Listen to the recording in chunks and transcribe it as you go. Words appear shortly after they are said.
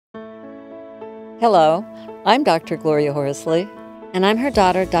Hello, I'm Dr. Gloria Horsley. And I'm her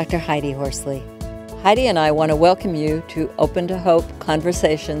daughter, Dr. Heidi Horsley. Heidi and I want to welcome you to Open to Hope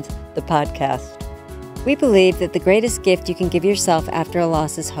Conversations, the podcast. We believe that the greatest gift you can give yourself after a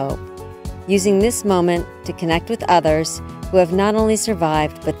loss is hope, using this moment to connect with others who have not only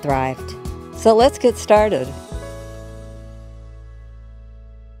survived but thrived. So let's get started.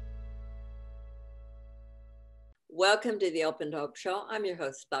 Welcome to the Open to Hope Show. I'm your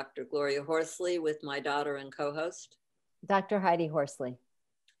host, Dr. Gloria Horsley, with my daughter and co-host, Dr. Heidi Horsley.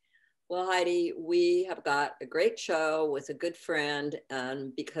 Well, Heidi, we have got a great show with a good friend,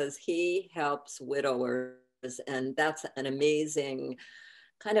 because he helps widowers, and that's an amazing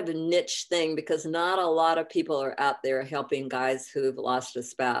kind of a niche thing because not a lot of people are out there helping guys who've lost a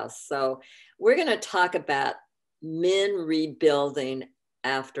spouse. So we're going to talk about men rebuilding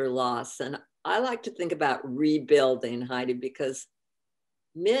after loss. And I like to think about rebuilding, Heidi, because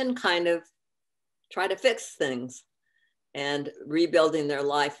men kind of try to fix things, and rebuilding their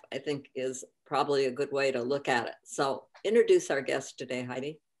life, I think, is probably a good way to look at it. So introduce our guest today,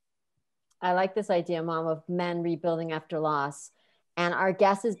 Heidi. I like this idea, Mom, of men rebuilding after loss. And our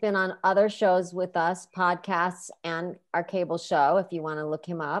guest has been on other shows with us, podcasts, and our cable show, if you want to look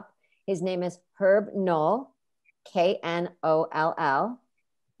him up. His name is Herb Knoll, Knoll.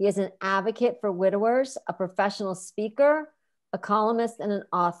 He is an advocate for widowers, a professional speaker, a columnist, and an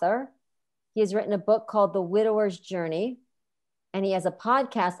author. He has written a book called The Widower's Journey, and he has a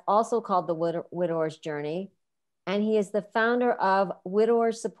podcast also called The Widower's Journey. And he is the founder of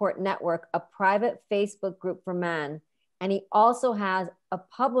Widowers Support Network, a private Facebook group for men. And he also has a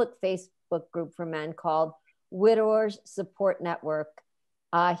public Facebook group for men called Widowers Support Network.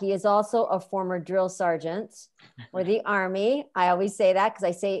 He is also a former drill sergeant for the Army. I always say that because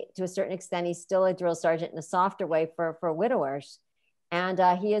I say to a certain extent, he's still a drill sergeant in a softer way for widowers. And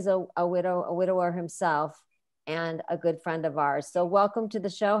he is a widower himself and a good friend of ours. So welcome to the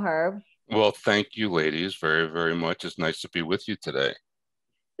show, Herb. Well, thank you, ladies, very, very much. It's nice to be with you today.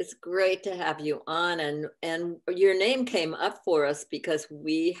 It's great to have you on. And your name came up for us because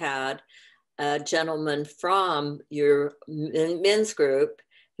we had a gentleman from your men's group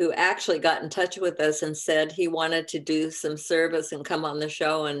who actually got in touch with us and said he wanted to do some service and come on the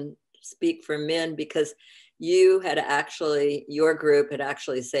show and speak for men because your group had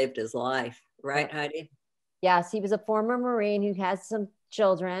actually saved his life. Right, Heidi? Yes, he was a former Marine who had some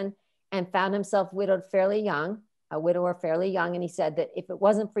children and found himself widowed fairly young, a widower fairly young. And he said that if it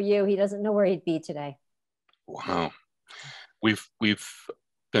wasn't for you, he doesn't know where he'd be today. Wow. We've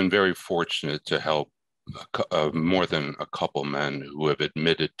been very fortunate to help more than a couple men who have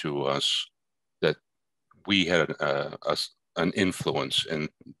admitted to us that we had an influence in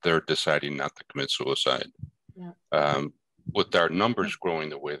their deciding not to commit suicide. Yeah. With our numbers growing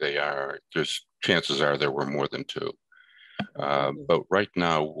the way they are, there's chances are there were more than two. But right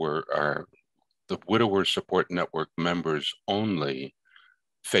now, the Widower Support Network members only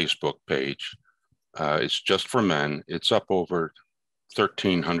Facebook page. It's just for men. It's up over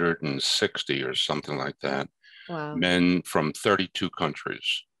 1,360 or something like that. Wow. Men from 32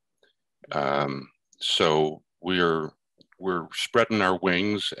 countries. So we're spreading our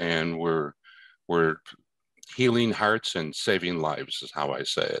wings, and we're healing hearts and saving lives is how I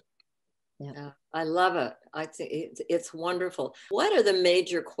say it. Yeah, I love it. I think it's wonderful. What are the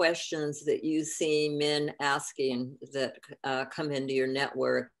major questions that you see men asking that come into your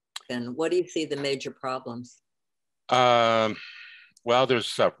network, and what do you see the major problems? Well, there's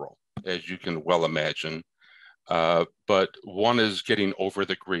several, as you can well imagine. But one is getting over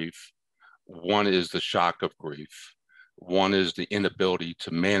the grief. One is the shock of grief. One is the inability to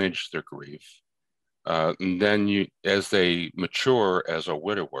manage their grief. And then as they mature as a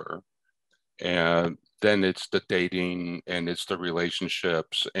widower, and then it's the dating and it's the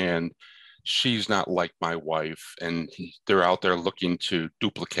relationships, and she's not like my wife, and they're out there looking to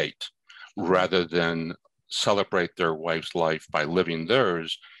duplicate rather than celebrate their wife's life by living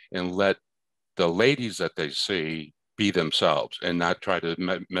theirs and let the ladies that they see be themselves and not try to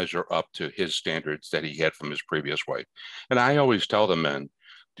measure up to his standards that he had from his previous wife. And I always tell the men,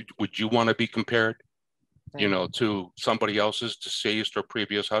 would you want to be compared, to somebody else's deceased or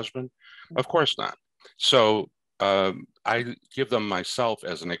previous husband? Of course not. So I give them myself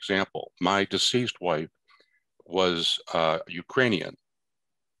as an example. My deceased wife was Ukrainian,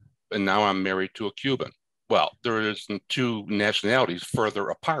 and now I'm married to a Cuban. Well, there is two nationalities further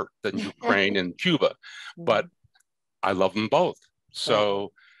apart than Ukraine and Cuba, but I love them both.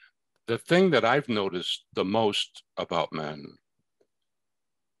 So the thing that I've noticed the most about men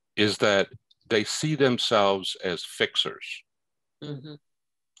is that they see themselves as fixers. Mm-hmm.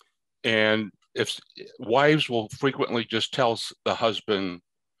 And if wives will frequently just tell the husband,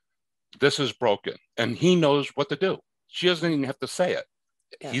 this is broken, and he knows what to do. She doesn't even have to say it.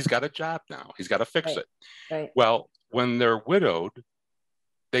 Yeah. He's got a job now. He's got to fix it. Right. Well, when they're widowed,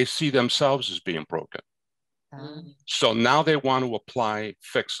 they see themselves as being broken. So now they want to apply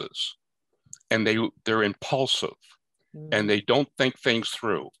fixes, and they're impulsive, and they don't think things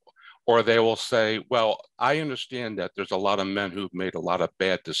through. Or they will say, well, I understand that there's a lot of men who've made a lot of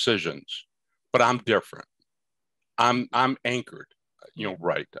bad decisions, but I'm different. I'm anchored,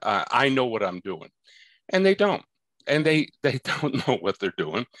 right. I know what I'm doing. And they don't. And they don't know what they're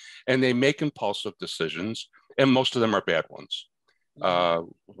doing. And they make impulsive decisions, and most of them are bad ones.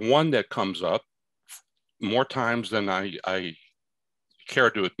 One that comes up more times than I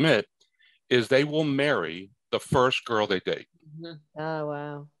care to admit is they will marry the first girl they date. Oh,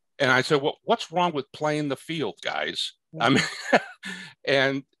 wow. And I said, well, what's wrong with playing the field, guys? I mean,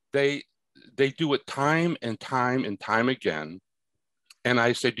 and they do it time and time and time again. And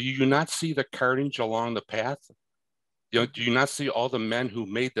I said, do you not see the carnage along the path? Do you not see all the men who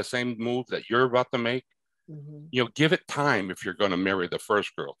made the same move that you're about to make? Give it time if you're going to marry the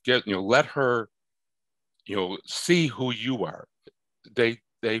first girl. Let her, see who you are. They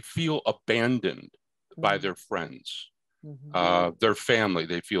feel abandoned by their friends, their family.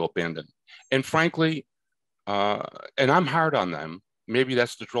 They feel abandoned, and frankly, and I'm hard on them. Maybe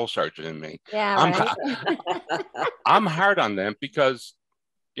that's the drill sergeant in me. Yeah, I'm hard on them because,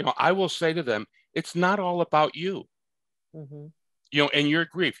 I will say to them, it's not all about you. And your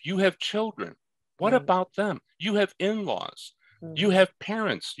grief. You have children. What about them? You have in-laws. You have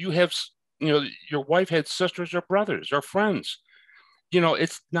parents. You have, your wife had sisters or brothers or friends.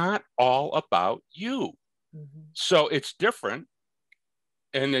 It's not all about you. So it's different.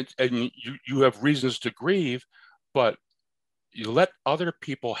 And you have reasons to grieve, but you let other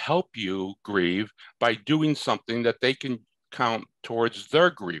people help you grieve by doing something that they can count towards their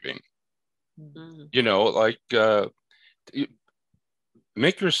grieving. Like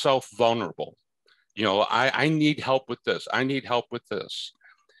make yourself vulnerable. I need help with this. I need help with this.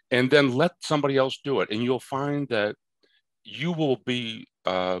 And then let somebody else do it. And you'll find that you will be,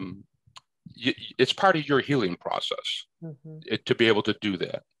 it's part of your healing process to be able to do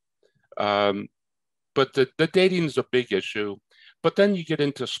that. But the dating is a big issue. But then you get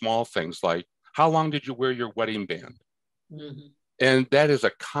into small things like, how long did you wear your wedding band? And that is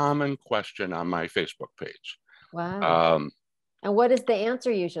a common question on my Facebook page. Wow. And what is the answer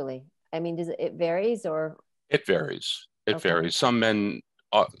usually? I mean, it varies or? It varies. It varies. Some men,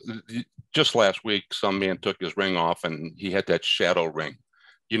 just last week, some man took his ring off and he had that shadow ring.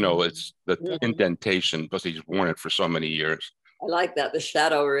 It's the indentation because he's worn it for so many years. I like that, the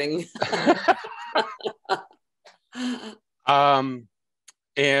shadow ring.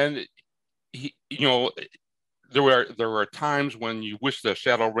 And he, there were times when you wish the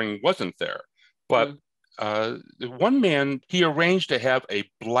shadow ring wasn't there. But one man, he arranged to have a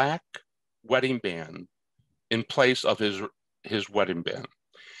black wedding band in place of his wedding band.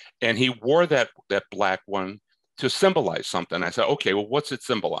 And he wore that black one to symbolize something. I said, okay, well, what's it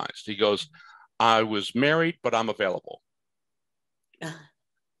symbolized? He goes, I was married, but I'm available.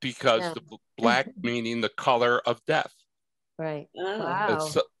 Because the black meaning the color of death. Right. Wow.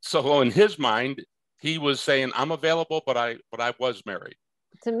 So in his mind, he was saying, I'm available, but I was married.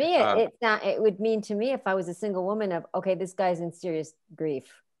 To me, it would mean to me, if I was a single woman, of, okay, this guy's in serious grief.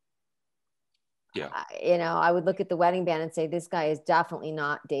 Yeah. I would look at the wedding band and say, this guy is definitely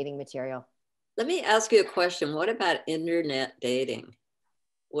not dating material. Let me ask you a question. What about internet dating?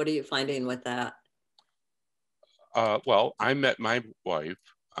 What are you finding with that? Well, I met my wife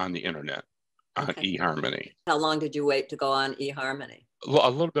on the internet, on eHarmony. How long did you wait to go on eHarmony? A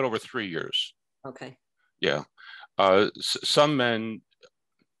little bit over 3 years. Okay. Yeah. Some men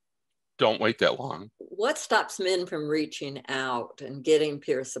don't wait that long. What stops men from reaching out and getting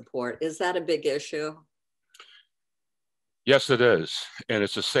peer support? Is that a big issue? Yes, it is. And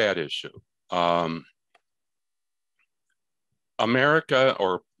it's a sad issue.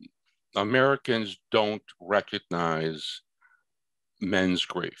 Americans don't recognize men's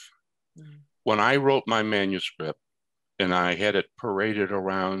grief. When I wrote my manuscript and I had it paraded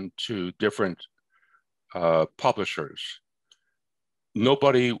around to different publishers,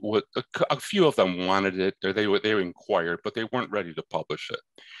 nobody would, a few of them wanted it, or they inquired, but they weren't ready to publish it.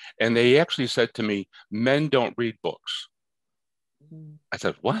 And they actually said to me, men don't read books. I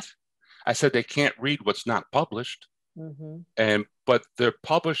said, what? I said, they can't read what's not published. But their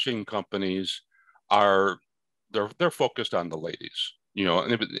publishing companies they're focused on the ladies,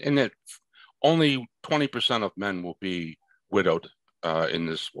 and that only 20% of men will be widowed in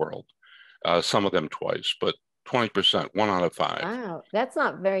this world. some of them twice, but 20%, 1 out of 5. Wow, that's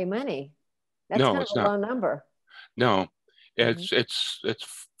not very many. That's No, kind of it's a not. low number. No, Mhm.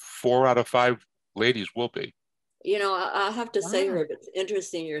 it's 4 out of 5 ladies will be. You know, I have to say, Wow. Herb, it's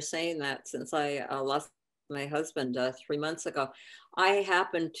interesting you're saying that since I lost my husband 3 months ago. I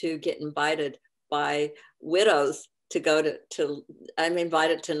happened to get invited by widows to go I'm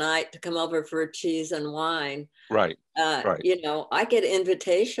invited tonight to come over for cheese and wine. Right, right. You know, I get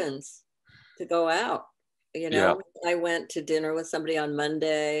invitations to go out. You Yeah, know, I went to dinner with somebody on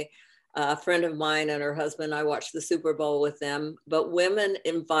Monday. A friend of mine and her husband, I watched the Super Bowl with them, but women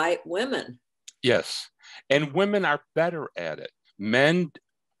invite women. yes. And women are better at it. Men,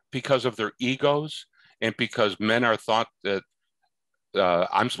 because of their egos and because men are thought that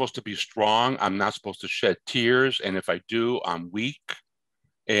I'm supposed to be strong, I'm not supposed to shed tears, and if I do, I'm weak.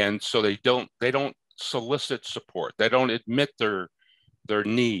 And so they don't solicit support. They don't admit their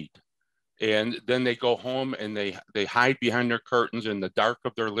need. And then they go home and they hide behind their curtains in the dark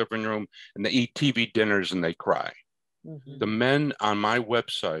of their living room and they eat TV dinners and they cry. The Mhm. men on my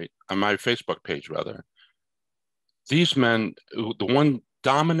website, on my Facebook page rather, these men, the one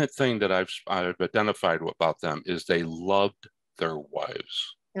dominant thing that I've identified about them is they loved their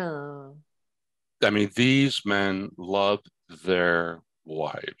wives. Oh, I mean, these men loved their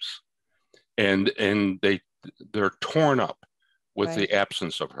wives, and they're torn up with right. the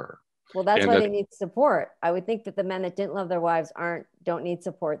absence of her. Well, that's And why that they need support. I would think that the men that didn't love their wives don't need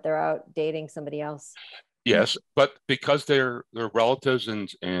support. They're out dating somebody else. yes, but because their relatives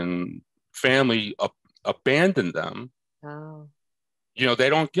and family abandoned them, Oh, they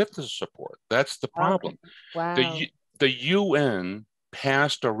don't get the support. That's the okay. problem. The Wow. the UN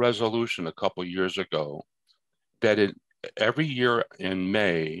passed a resolution a couple years ago that every year in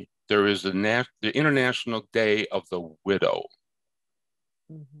May there is the International Day of the Widow,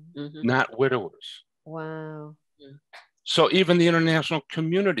 Mhm. Mhm. not widowers. Wow. So even the international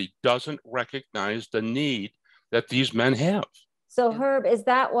community doesn't recognize the need that these men have. So, Yeah. Herb, is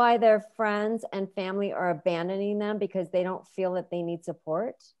that why their friends and family are abandoning them because they don't feel that they need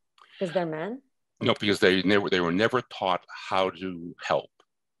support because they're men? Because they were never taught how to help.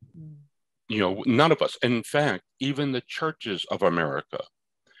 Mm. None of us. In fact, even the churches of America,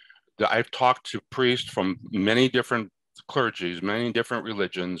 I've talked to priests from many different clergies, many different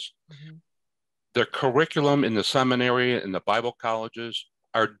religions. Mhm. Their curriculum in the seminary and the Bible colleges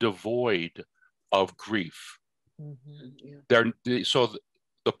are devoid of grief. Mhm. Yeah. So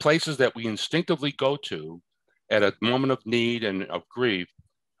the places that we instinctively go to at a moment of need and of grief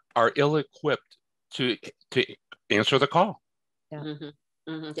are ill-equipped to to answer the call. Yeah.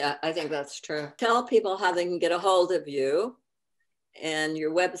 Yeah, I think that's true. Tell people how they can get a hold of you and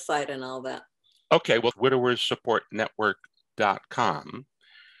your website and all that. Okay, well, widowerssupportnetwork.com.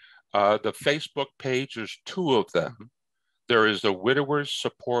 The Facebook page, there's two of them. There is the Widowers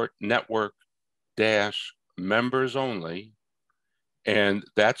Support Network dash members only, and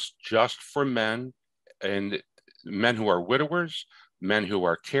that's just for men and men who are widowers, men who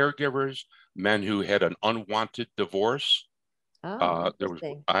are caregivers, men who had an unwanted divorce. Oh, There was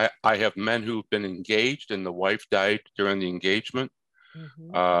interesting. I have men who've been engaged and the wife died during the engagement,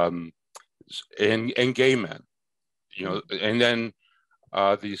 Mhm. um, and gay men, Mhm. and then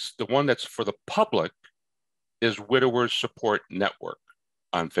the one that's for the public is Widowers Support Network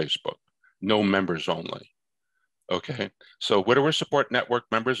on Facebook, no members only. Okay, so Widowers Support Network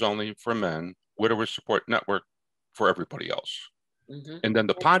members only for men, Widowers Support Network for everybody else. Mm-hmm. And then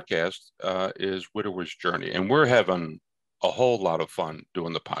the podcast is Widower's Journey, and we're having a whole lot of fun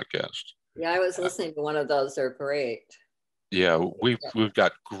doing the podcast. Yeah, I was Uh, listening to one of those. They're great. yeah, we've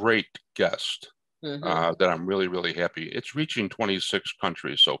got great guests Mm-hmm. that I'm really really happy. It's reaching 26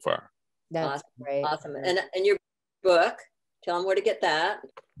 countries so far. That's Awesome. great. Awesome. And your book, tell them where to get that.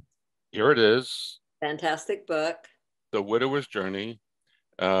 Here it is, Fantastic book. The Widower's Journey,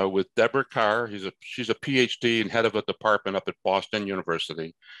 with Deborah Carr. She's a PhD and head of a department up at Boston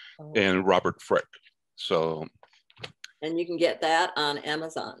University, Oh, and Robert Frick. So And you can get that on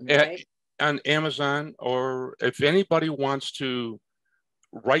Amazon, right? on Amazon, or if anybody wants to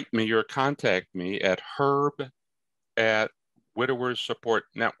write me or contact me at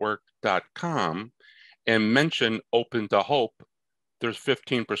herb@widowerssupportnetwork.com and mention Open to Hope, there's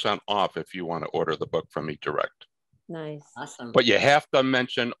 15% off if you want to order the book from me direct. nice. Awesome. But you have to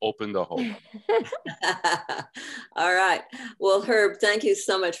mention Open to Hope. All right. Well, Herb, thank you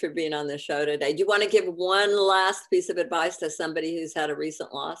so much for being on the show today. Do you want to give one last piece of advice to somebody who's had a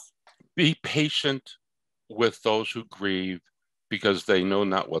recent loss? Be patient with those who grieve because they know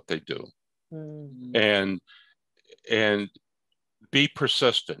not what they do. Mm. And be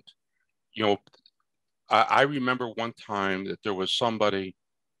persistent. you know, I remember one time that there was somebody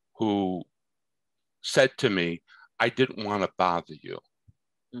who said to me, I didn't want to bother you.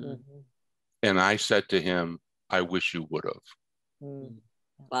 Mm-hmm. And I said to him, I wish you would have.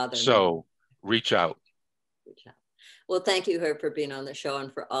 Bother So me. reach out. Reach out. Well, thank you, Herb, for being on the show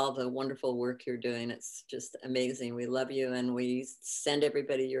and for all the wonderful work you're doing. It's just amazing. We love you, and we send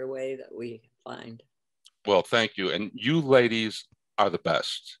everybody your way that we find. Well, thank you. And you ladies are the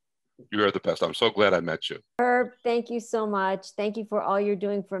best. You are the best. I'm so glad I met you. Herb, thank you so much. Thank you for all you're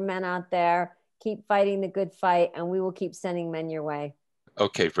doing for men out there. Keep fighting the good fight, and we will keep sending men your way.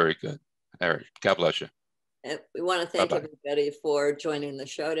 Okay, very good. All right. God bless you. And we want to thank Bye-bye. everybody for joining the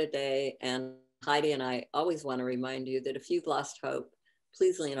show today. And Heidi and I always want to remind you that if you've lost hope,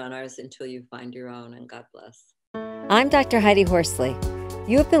 please lean on ours until you find your own, and God bless. I'm Dr. Heidi Horsley.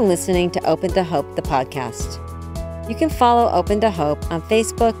 You have been listening to Open to Hope, the podcast. You can follow Open to Hope on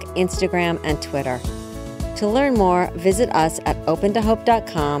Facebook, Instagram, and Twitter. To learn more, visit us at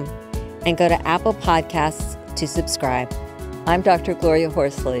opentohope.com and go to Apple Podcasts to subscribe. I'm Dr. Gloria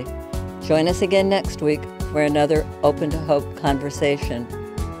Horsley. Join us again next week for another Open to Hope conversation,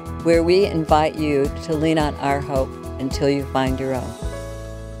 where we invite you to lean on our hope until you find your own.